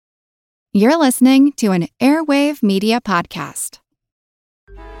You're listening to an Airwave Media Podcast.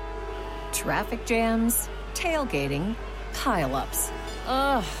 Traffic jams, tailgating, pile-ups.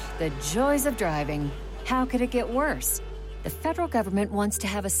 Ugh, the joys of driving. How could it get worse? The federal government wants to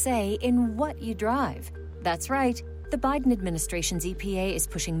have a say in what you drive. That's right. The Biden administration's EPA is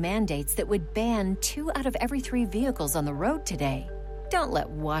pushing mandates that would ban 2 out of every 3 vehicles on the road today. Don't let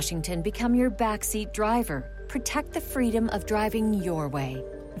Washington become your backseat driver. Protect the freedom of driving your way.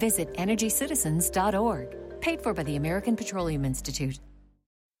 Visit EnergyCitizens.org. Paid for by the American Petroleum Institute.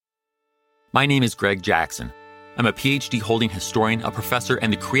 My name is Greg Jackson. I'm a PhD-holding historian, a professor, and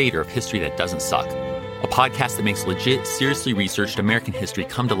the creator of History That Doesn't Suck, a podcast that makes legit, seriously researched American history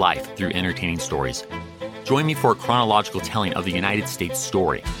come to life through entertaining stories. Join me for a chronological telling of the United States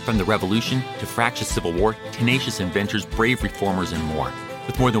story, from the Revolution to fractious Civil War, tenacious inventors, brave reformers, and more.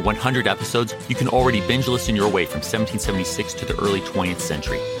 With more than 100 episodes, you can already binge listen your way from 1776 to the early 20th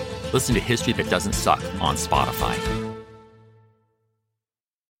century. Listen to History That Doesn't Suck on Spotify.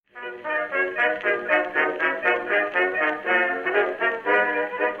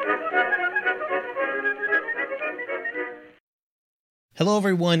 Hello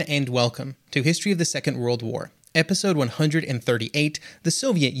everyone and welcome to History of the Second World War, Episode 138, The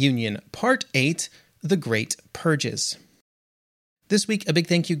Soviet Union, Part 8, The Great Purges. This week, a big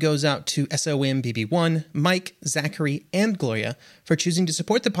thank you goes out to SOMBB1, Mike, Zachary, and Gloria for choosing to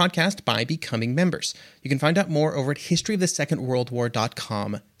support the podcast by becoming members. You can find out more over at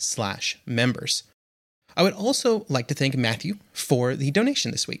historyofthesecondworldwar.com/members. I would also like to thank Matthew for the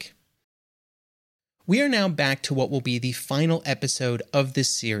donation this week. We are now back to what will be the final episode of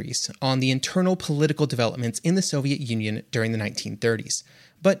this series on the internal political developments in the Soviet Union during the 1930s,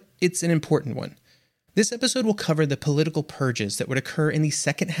 but it's an important one. This episode will cover the political purges that would occur in the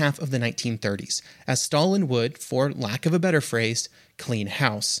second half of the 1930s, as Stalin would, for lack of a better phrase, clean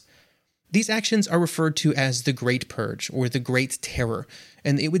house. These actions are referred to as the Great Purge, or the Great Terror,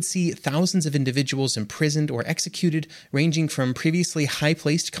 and it would see thousands of individuals imprisoned or executed, ranging from previously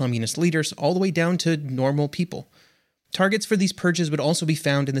high-placed communist leaders all the way down to normal people. Targets for these purges would also be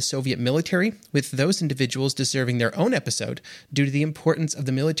found in the Soviet military, with those individuals deserving their own episode due to the importance of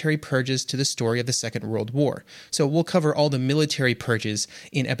the military purges to the story of the Second World War. So we'll cover all the military purges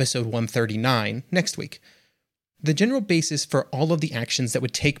in episode 139 next week. The general basis for all of the actions that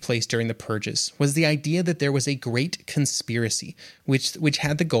would take place during the purges was the idea that there was a great conspiracy, which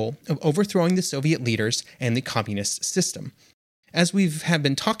had the goal of overthrowing the Soviet leaders and the communist system. As have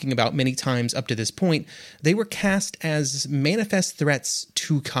been talking about many times up to this point, they were cast as manifest threats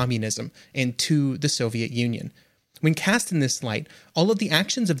to communism and to the Soviet Union. When cast in this light, all of the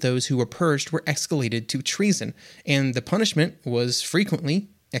actions of those who were purged were escalated to treason, and the punishment was frequently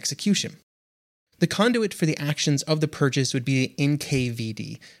execution. The conduit for the actions of the purges would be the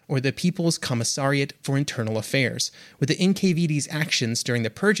NKVD, or the People's Commissariat for Internal Affairs, with the NKVD's actions during the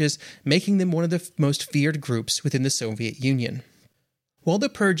purges making them one of the most feared groups within the Soviet Union. While the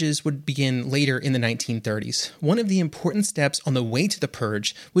purges would begin later in the 1930s, one of the important steps on the way to the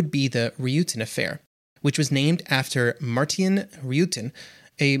purge would be the Ryutin Affair, which was named after Martin Ryutin,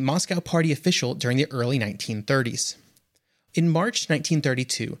 a Moscow Party official during the early 1930s. In March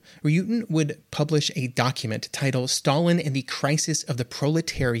 1932, Ryutin would publish a document titled Stalin and the Crisis of the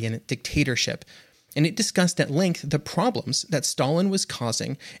Proletarian Dictatorship, and it discussed at length the problems that Stalin was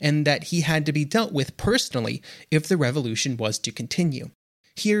causing and that he had to be dealt with personally if the revolution was to continue.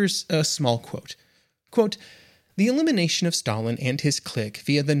 Here's a small quote. Quote, "The elimination of Stalin and his clique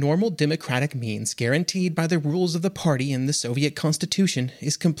via the normal democratic means guaranteed by the rules of the party and the Soviet Constitution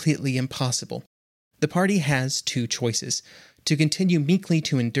is completely impossible. The party has 2 choices: to continue meekly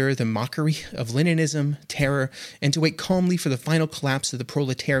to endure the mockery of Leninism, terror, and to wait calmly for the final collapse of the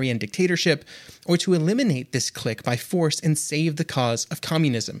proletarian dictatorship, or to eliminate this clique by force and save the cause of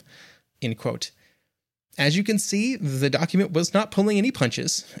communism." End quote. As you can see, the document was not pulling any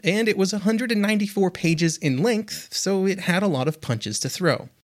punches, and it was 194 pages in length, so it had a lot of punches to throw.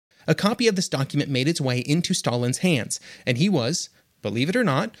 A copy of this document made its way into Stalin's hands, and he was, believe it or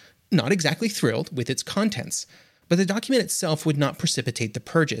not exactly thrilled with its contents. But the document itself would not precipitate the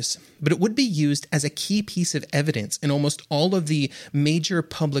purges, but it would be used as a key piece of evidence in almost all of the major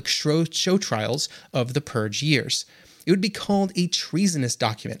public show trials of the purge years. It would be called a treasonous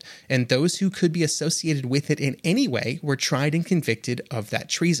document, and those who could be associated with it in any way were tried and convicted of that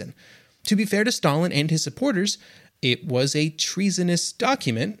treason. To be fair to Stalin and his supporters, it was a treasonous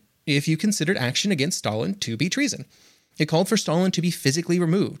document if you considered action against Stalin to be treason. It called for Stalin to be physically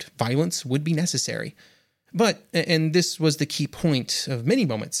removed. Violence would be necessary. But, and this was the key point of many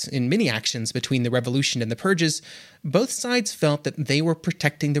moments in many actions between the revolution and the Purges, both sides felt that they were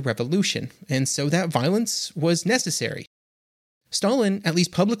protecting the revolution, and so that violence was necessary. Stalin, at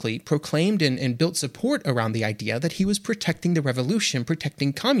least publicly, proclaimed and built support around the idea that he was protecting the revolution,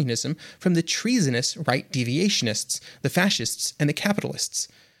 protecting communism from the treasonous right deviationists, the fascists, and the capitalists.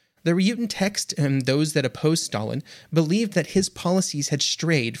 The Ryutin text and those that opposed Stalin believed that his policies had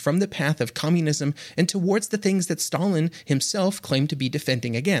strayed from the path of communism and towards the things that Stalin himself claimed to be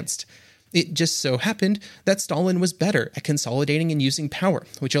defending against. It just so happened that Stalin was better at consolidating and using power,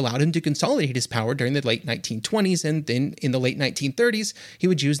 which allowed him to consolidate his power during the late 1920s, and then in the late 1930s, he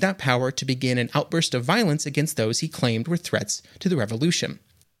would use that power to begin an outburst of violence against those he claimed were threats to the revolution.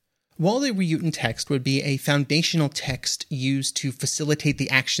 While the Ryutin text would be a foundational text used to facilitate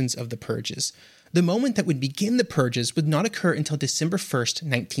the actions of the Purges, the moment that would begin the Purges would not occur until December 1st,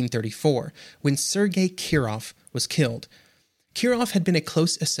 1934, when Sergei Kirov was killed. Kirov had been a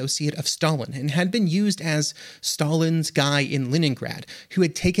close associate of Stalin and had been used as Stalin's guy in Leningrad, who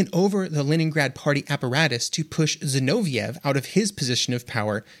had taken over the Leningrad Party apparatus to push Zinoviev out of his position of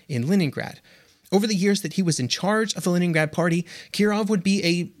power in Leningrad. Over the years that he was in charge of the Leningrad Party, Kirov would be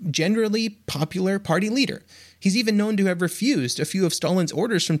a generally popular party leader. He's even known to have refused a few of Stalin's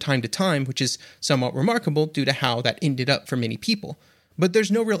orders from time to time, which is somewhat remarkable due to how that ended up for many people. But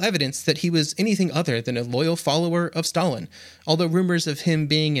there's no real evidence that he was anything other than a loyal follower of Stalin. Although rumors of him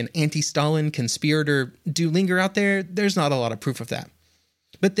being an anti-Stalin conspirator do linger out there, there's not a lot of proof of that.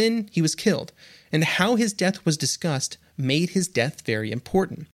 But then he was killed, and how his death was discussed made his death very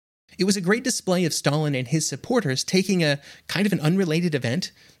important. It was a great display of Stalin and his supporters taking a kind of an unrelated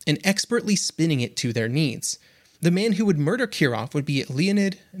event and expertly spinning it to their needs. The man who would murder Kirov would be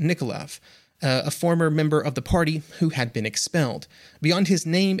Leonid Nikolov, a former member of the party who had been expelled. Beyond his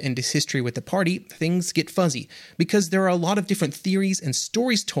name and his history with the party, things get fuzzy, because there are a lot of different theories and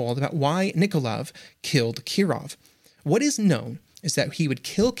stories told about why Nikolov killed Kirov. What is known is that he would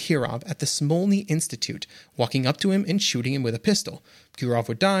kill Kirov at the Smolny Institute, walking up to him and shooting him with a pistol. Kirov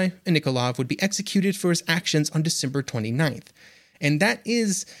would die, and Nikolov would be executed for his actions on December 29th. And that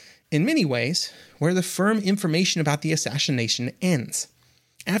is, in many ways, where the firm information about the assassination ends.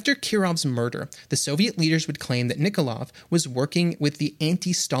 After Kirov's murder, the Soviet leaders would claim that Nikolov was working with the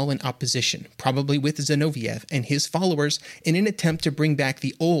anti-Stalin opposition, probably with Zinoviev and his followers, in an attempt to bring back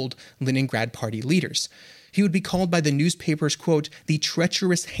the old Leningrad Party leaders. He would be called by the newspapers, quote, the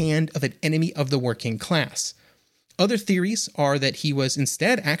treacherous hand of an enemy of the working class. Other theories are that he was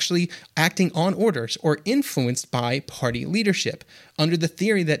instead actually acting on orders or influenced by party leadership, under the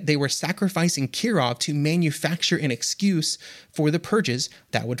theory that they were sacrificing Kirov to manufacture an excuse for the purges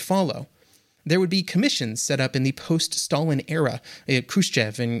that would follow. There would be commissions set up in the post-Stalin era,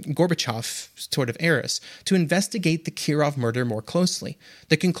 Khrushchev and Gorbachev sort of eras, to investigate the Kirov murder more closely.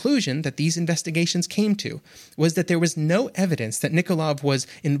 The conclusion that these investigations came to was that there was no evidence that Nikolov was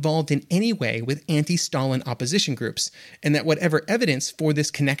involved in any way with anti-Stalin opposition groups, and that whatever evidence for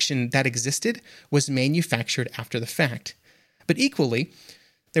this connection that existed was manufactured after the fact. But equally,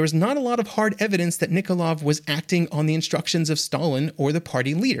 there was not a lot of hard evidence that Nikolov was acting on the instructions of Stalin or the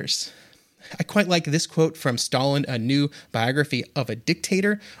party leaders. I quite like this quote from Stalin, a new biography of a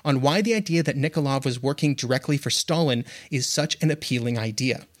dictator, on why the idea that Nikolov was working directly for Stalin is such an appealing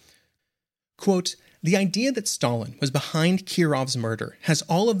idea. Quote, the idea that Stalin was behind Kirov's murder has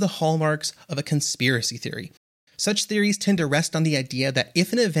all of the hallmarks of a conspiracy theory. Such theories tend to rest on the idea that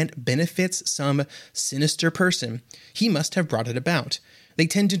if an event benefits some sinister person, he must have brought it about. They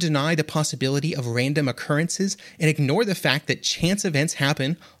tend to deny the possibility of random occurrences and ignore the fact that chance events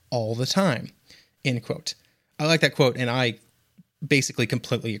happen all the time. End quote. I like that quote, and I basically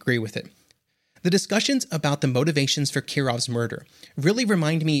completely agree with it. The discussions about the motivations for Kirov's murder really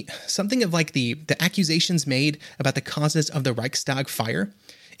remind me something of like the accusations made about the causes of the Reichstag fire.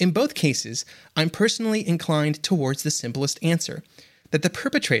 In both cases, I'm personally inclined towards the simplest answer, that the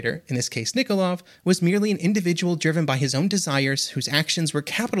perpetrator, in this case Nikolov, was merely an individual driven by his own desires whose actions were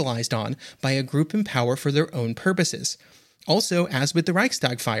capitalized on by a group in power for their own purposes. Also, as with the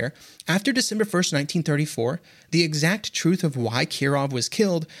Reichstag fire, after December 1st, 1934, the exact truth of why Kirov was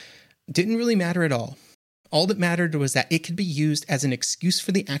killed didn't really matter at all. All that mattered was that it could be used as an excuse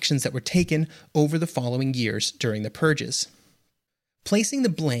for the actions that were taken over the following years during the purges. Placing the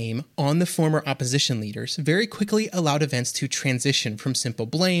blame on the former opposition leaders very quickly allowed events to transition from simple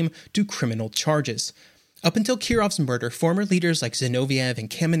blame to criminal charges. Up until Kirov's murder, former leaders like Zinoviev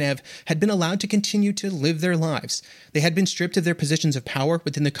and Kamenev had been allowed to continue to live their lives. They had been stripped of their positions of power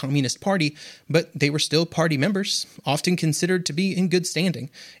within the Communist Party, but they were still party members, often considered to be in good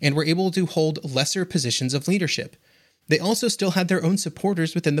standing, and were able to hold lesser positions of leadership. They also still had their own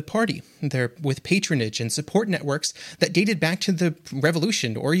supporters within the party, with patronage and support networks that dated back to the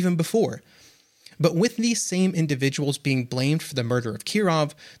revolution or even before. But with these same individuals being blamed for the murder of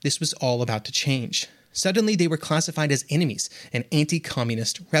Kirov, this was all about to change. Suddenly, they were classified as enemies and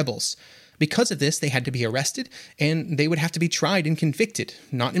anti-communist rebels. Because of this, they had to be arrested, and they would have to be tried and convicted,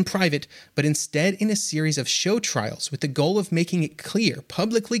 not in private, but instead in a series of show trials with the goal of making it clear,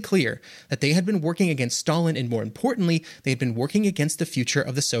 publicly clear, that they had been working against Stalin, and more importantly, they had been working against the future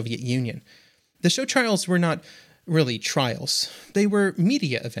of the Soviet Union. The show trials were not really trials. They were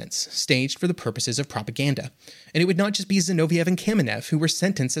media events staged for the purposes of propaganda. And it would not just be Zinoviev and Kamenev who were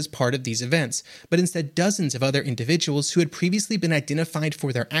sentenced as part of these events, but instead dozens of other individuals who had previously been identified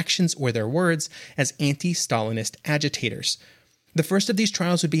for their actions or their words as anti-Stalinist agitators. The first of these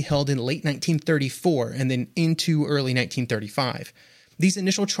trials would be held in late 1934 and then into early 1935. These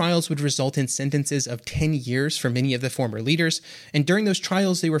initial trials would result in sentences of 10 years for many of the former leaders, and during those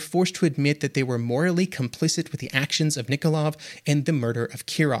trials they were forced to admit that they were morally complicit with the actions of Nikolov and the murder of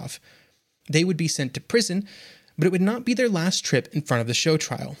Kirov. They would be sent to prison, but it would not be their last trip in front of the show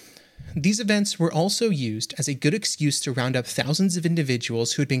trial. These events were also used as a good excuse to round up thousands of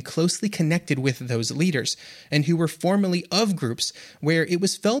individuals who had been closely connected with those leaders, and who were formerly of groups where it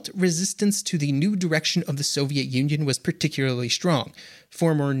was felt resistance to the new direction of the Soviet Union was particularly strong.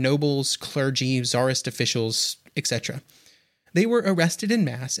 Former nobles, clergy, czarist officials, etc. They were arrested en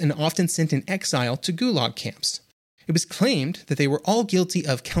masse and often sent in exile to gulag camps. It was claimed that they were all guilty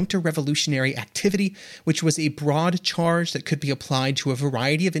of counter-revolutionary activity, which was a broad charge that could be applied to a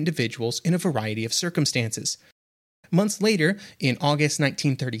variety of individuals in a variety of circumstances. Months later, in August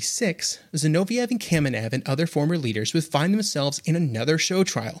 1936, Zinoviev and Kamenev and other former leaders would find themselves in another show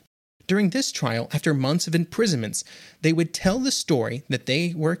trial. During this trial, after months of imprisonments, they would tell the story that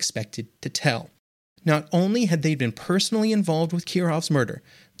they were expected to tell. Not only had they been personally involved with Kirov's murder,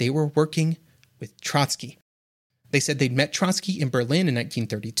 they were working with Trotsky. They said they'd met Trotsky in Berlin in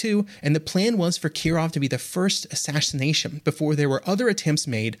 1932, and the plan was for Kirov to be the first assassination before there were other attempts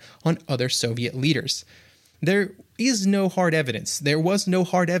made on other Soviet leaders. There is no hard evidence. There was no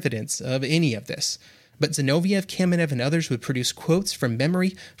hard evidence of any of this. But Zinoviev, Kamenev, and others would produce quotes from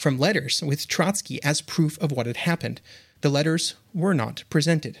memory from letters with Trotsky as proof of what had happened. The letters were not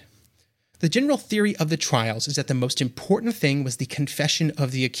presented. The general theory of the trials is that the most important thing was the confession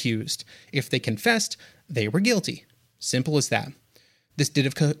of the accused. If they confessed, they were guilty. Simple as that. This did,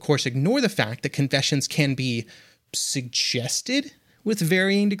 of course, ignore the fact that confessions can be suggested with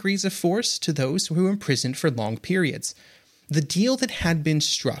varying degrees of force to those who were imprisoned for long periods. The deal that had been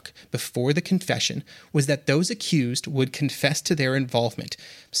struck before the confession was that those accused would confess to their involvement,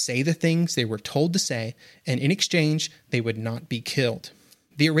 say the things they were told to say, and in exchange, they would not be killed.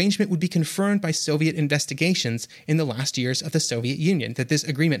 The arrangement would be confirmed by Soviet investigations in the last years of the Soviet Union that this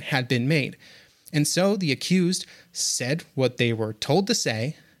agreement had been made. And so the accused said what they were told to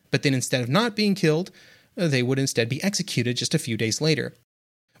say, but then instead of not being killed, they would instead be executed just a few days later.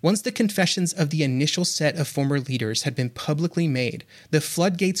 Once the confessions of the initial set of former leaders had been publicly made, the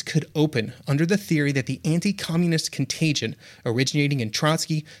floodgates could open under the theory that the anti-communist contagion, originating in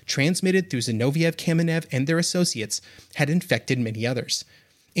Trotsky, transmitted through Zinoviev, Kamenev, and their associates, had infected many others.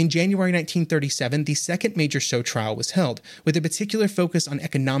 In January 1937, the second major show trial was held, with a particular focus on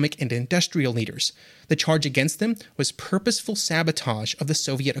economic and industrial leaders. The charge against them was purposeful sabotage of the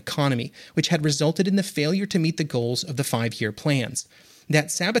Soviet economy, which had resulted in the failure to meet the goals of the 5-year plans.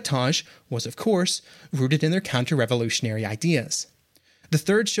 That sabotage was, of course, rooted in their counter-revolutionary ideas. The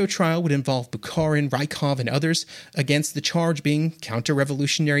third show trial would involve Bukharin, Rykov, and others, against the charge being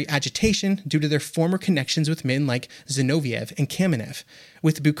counter-revolutionary agitation due to their former connections with men like Zinoviev and Kamenev,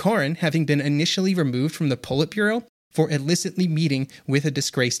 with Bukharin having been initially removed from the Politburo for illicitly meeting with a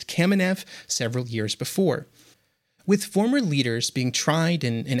disgraced Kamenev several years before. With former leaders being tried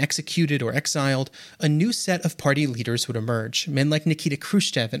and executed or exiled, a new set of party leaders would emerge, men like Nikita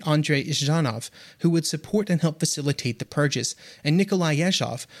Khrushchev and Andrei Izhanov, who would support and help facilitate the purges, and Nikolai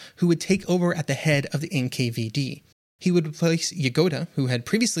Yezhov, who would take over at the head of the NKVD. He would replace Yagoda, who had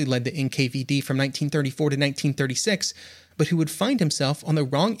previously led the NKVD from 1934 to 1936, but who would find himself on the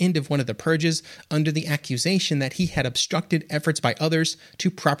wrong end of one of the purges under the accusation that he had obstructed efforts by others to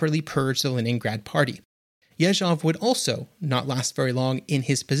properly purge the Leningrad Party. Yezhov would also not last very long in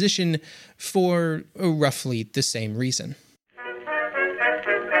his position for roughly the same reason.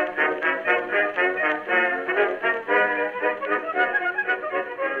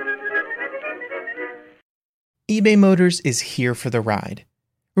 eBay Motors is here for the ride.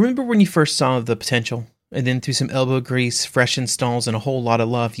 Remember when you first saw the potential? And then through some elbow grease, fresh installs, and a whole lot of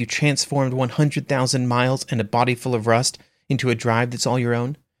love, you transformed 100,000 miles and a body full of rust into a drive that's all your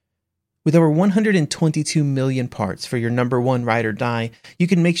own? With over 122 million parts for your number one ride or die, you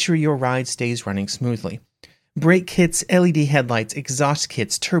can make sure your ride stays running smoothly. Brake kits, LED headlights, exhaust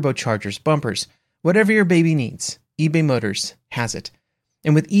kits, turbochargers, bumpers, whatever your baby needs, eBay Motors has it.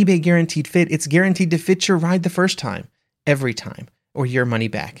 And with eBay Guaranteed Fit, it's guaranteed to fit your ride the first time, every time, or your money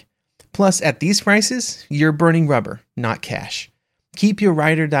back. Plus, at these prices, you're burning rubber, not cash. Keep your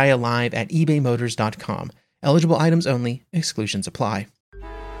ride or die alive at ebaymotors.com. Eligible items only. Exclusions apply.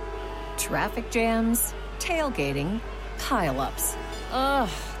 Traffic jams, tailgating, pileups. Ugh,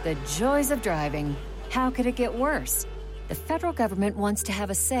 the joys of driving. How could it get worse? The federal government wants to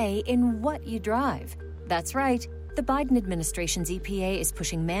have a say in what you drive. That's right. The Biden administration's EPA is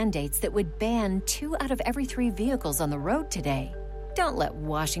pushing mandates that would ban 2 out of every 3 vehicles on the road today. Don't let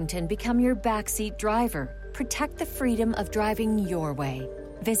Washington become your backseat driver. Protect the freedom of driving your way.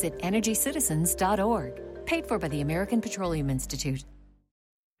 Visit EnergyCitizens.org. Paid for by the American Petroleum Institute.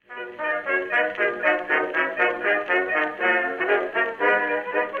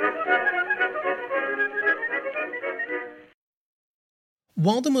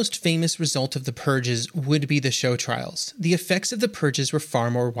 While the most famous result of the Purges would be the show trials, the effects of the Purges were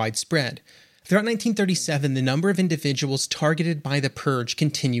far more widespread. Throughout 1937, the number of individuals targeted by the purge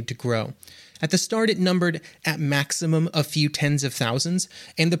continued to grow. At the start, it numbered at maximum a few tens of thousands,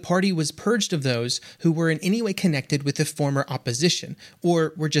 and the party was purged of those who were in any way connected with the former opposition,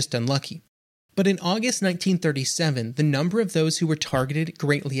 or were just unlucky. But in August 1937, the number of those who were targeted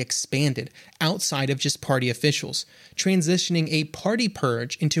greatly expanded outside of just party officials, transitioning a party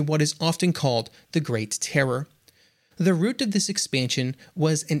purge into what is often called the Great Terror. The root of this expansion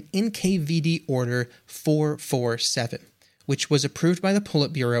was an NKVD Order 447, which was approved by the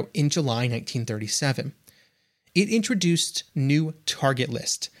Politburo in July 1937. It introduced new target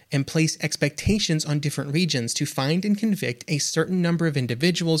lists and placed expectations on different regions to find and convict a certain number of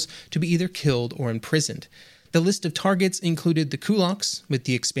individuals to be either killed or imprisoned. The list of targets included the kulaks, with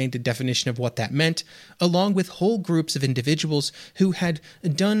the expanded definition of what that meant, along with whole groups of individuals who had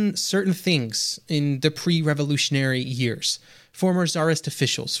done certain things in the pre-revolutionary years. Former Tsarist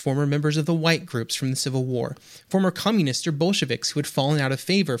officials, former members of the white groups from the Civil War, former communists or Bolsheviks who had fallen out of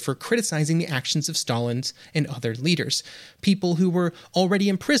favor for criticizing the actions of Stalin's and other leaders, people who were already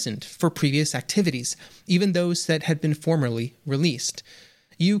imprisoned for previous activities, even those that had been formerly released.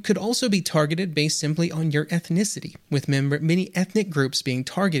 You could also be targeted based simply on your ethnicity, with many ethnic groups being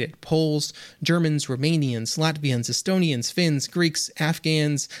targeted: Poles, Germans, Romanians, Latvians, Estonians, Finns, Greeks,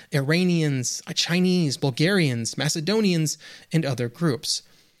 Afghans, Iranians, Chinese, Bulgarians, Macedonians, and other groups.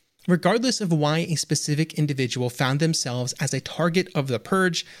 Regardless of why a specific individual found themselves as a target of the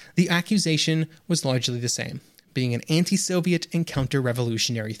purge, the accusation was largely the same, being an anti-Soviet and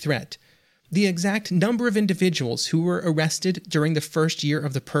counter-revolutionary threat. The exact number of individuals who were arrested during the first year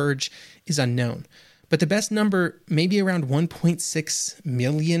of the purge is unknown, but the best number may be around 1.6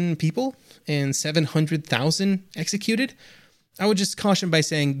 million people and 700,000 executed. I would just caution by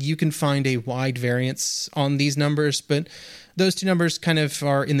saying you can find a wide variance on these numbers, but those two numbers kind of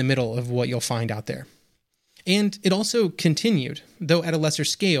are in the middle of what you'll find out there. And it also continued, though at a lesser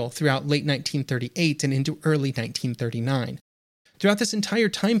scale, throughout late 1938 and into early 1939. Throughout this entire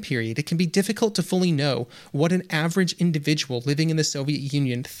time period, it can be difficult to fully know what an average individual living in the Soviet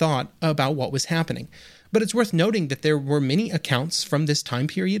Union thought about what was happening. But it's worth noting that there were many accounts from this time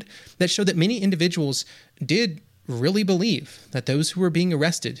period that show that many individuals did really believe that those who were being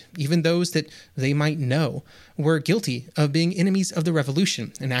arrested, even those that they might know, were guilty of being enemies of the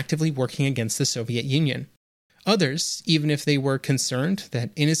revolution and actively working against the Soviet Union. Others, even if they were concerned that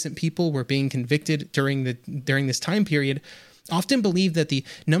innocent people were being convicted during this time period, often believed that the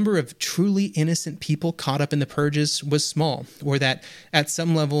number of truly innocent people caught up in the purges was small, or that at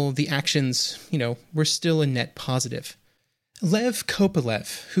some level the actions, were still a net positive. Lev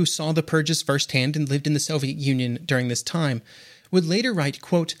Kopelev, who saw the purges firsthand and lived in the Soviet Union during this time, would later write,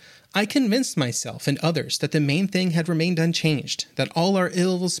 quote, "I convinced myself and others that the main thing had remained unchanged, that all our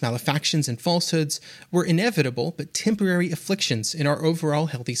ills, malefactions, and falsehoods were inevitable but temporary afflictions in our overall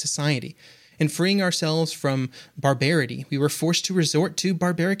healthy society. In freeing ourselves from barbarity, we were forced to resort to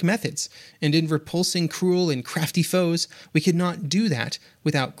barbaric methods, and in repulsing cruel and crafty foes, we could not do that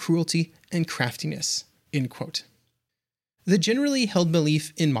without cruelty and craftiness." End quote. The generally held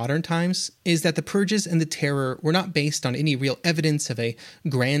belief in modern times is that the purges and the terror were not based on any real evidence of a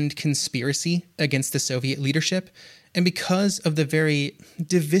grand conspiracy against the Soviet leadership, And because of the very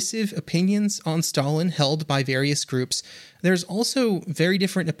divisive opinions on Stalin held by various groups, there's also very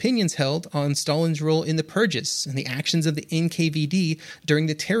different opinions held on Stalin's role in the Purges and the actions of the NKVD during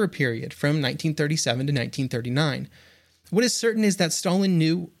the terror period from 1937 to 1939. What is certain is that Stalin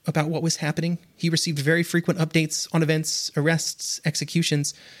knew about what was happening. He received very frequent updates on events, arrests,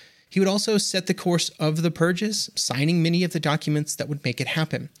 executions. He would also set the course of the Purges, signing many of the documents that would make it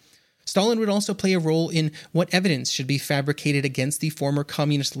happen. Stalin would also play a role in what evidence should be fabricated against the former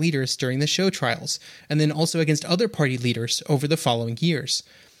communist leaders during the show trials, and then also against other party leaders over the following years.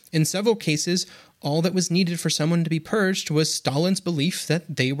 In several cases, all that was needed for someone to be purged was Stalin's belief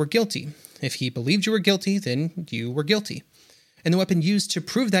that they were guilty. If he believed you were guilty, then you were guilty. And the weapon used to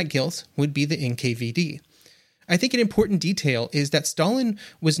prove that guilt would be the NKVD. I think an important detail is that Stalin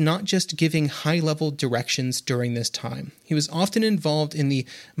was not just giving high-level directions during this time. He was often involved in the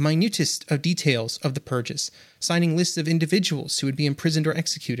minutest of details of the purges, signing lists of individuals who would be imprisoned or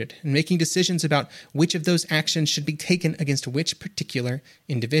executed, and making decisions about which of those actions should be taken against which particular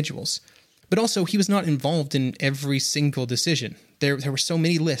individuals. But also, he was not involved in every single decision. There were so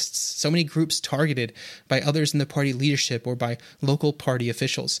many lists, so many groups targeted by others in the party leadership or by local party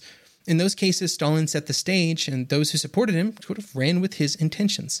officials. In those cases, Stalin set the stage, and those who supported him sort of ran with his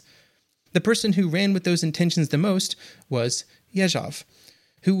intentions. The person who ran with those intentions the most was Yezhov,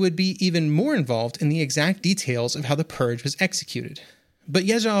 who would be even more involved in the exact details of how the purge was executed. But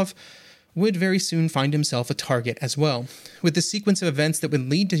Yezhov would very soon find himself a target as well, with the sequence of events that would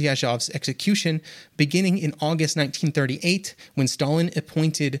lead to Yezhov's execution beginning in August 1938, when Stalin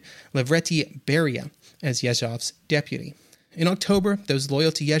appointed Lavrentiy Beria as Yezhov's deputy. In October, those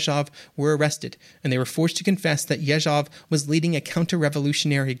loyal to Yezhov were arrested, and they were forced to confess that Yezhov was leading a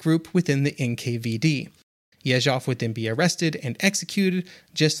counter-revolutionary group within the NKVD. Yezhov would then be arrested and executed,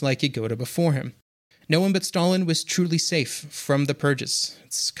 just like Yagoda before him. No one but Stalin was truly safe from the purges.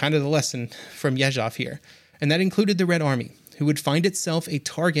 It's kind of the lesson from Yezhov here. And that included the Red Army, who would find itself a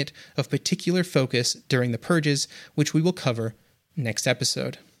target of particular focus during the purges, which we will cover next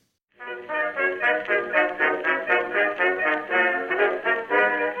episode.